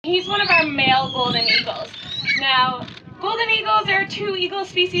one of our male golden eagles. Now, golden eagles, there are two eagle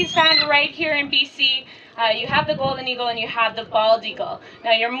species found right here in BC. You have the golden eagle and you have the bald eagle.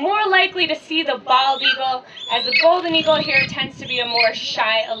 Now, you're more likely to see the bald eagle, as the golden eagle here tends to be a more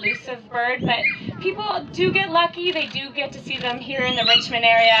shy, elusive bird, but people do get lucky. They do get to see them here in the Richmond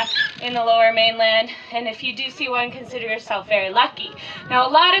area, in the lower mainland, and if you do see one, consider yourself very lucky. Now, a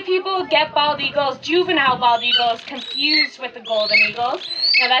lot of people get bald eagles, juvenile bald eagles, confused with the golden eagles.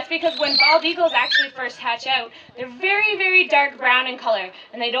 Now, that's because when bald eagles actually first hatch out, they're very, very dark brown in color,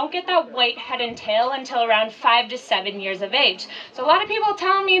 and they don't get that white head and tail until around 5 to 7 years of age. So a lot of people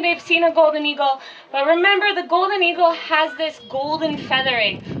tell me they've seen a golden eagle, but remember, the golden eagle has this golden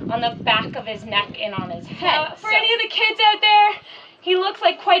feathering on the back of his neck and on his head. For any of the kids out there, he looks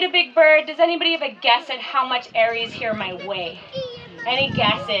like quite a big bird. Does anybody have a guess at how much Aries here might weigh? Any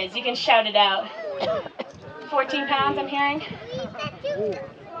guesses? You can shout it out. 14 pounds, I'm hearing.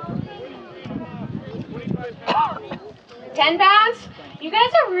 10 pounds? You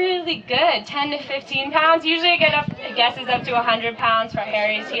guys are really good. 10 to 15 pounds. Usually I get guesses up to 100 pounds for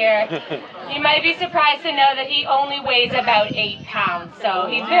Aries here. You might be surprised to know that he only weighs about 8 pounds. So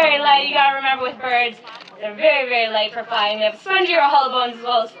he's very light. You gotta remember with birds, they're very, very light for flying. They have spongy or hollow bones as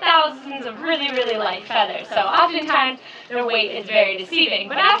well as thousands of really, really light feathers. So oftentimes their weight is very deceiving.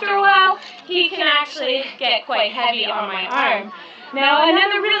 But after a while, he can actually get quite heavy on my arm. Now,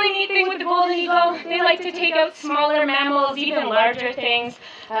 another really neat thing with the golden eagle, they like to take out smaller mammals, even larger things.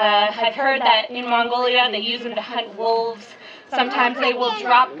 I've heard that in Mongolia they use them to hunt wolves. Sometimes they will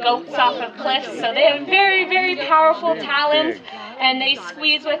drop goats off of cliffs. So they have very, very powerful talons, and they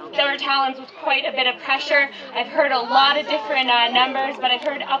squeeze with their talons with quite a bit of pressure. I've heard a lot of different numbers, but I've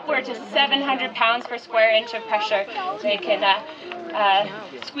heard upwards of 700 pounds per square inch of pressure they can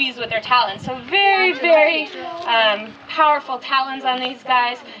squeeze with their talons. So very, very powerful talons on these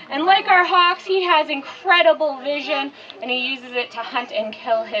guys. And like our hawks, he has incredible vision, and he uses it to hunt and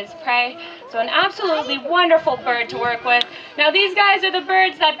kill his prey. So an absolutely wonderful bird to work with. Now, these guys are the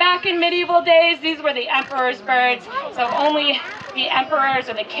birds that back in medieval days, these were the emperor's birds. So only the emperors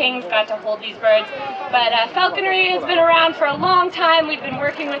or the kings got to hold these birds. But falconry has been around for a long time. We've been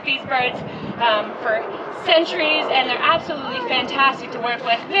working with these birds for centuries, and they're absolutely fantastic to work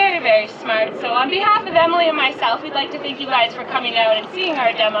with. Very, very smart. So on behalf of Emily and myself, we'd like to thank you guys for coming out and seeing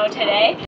our demo today.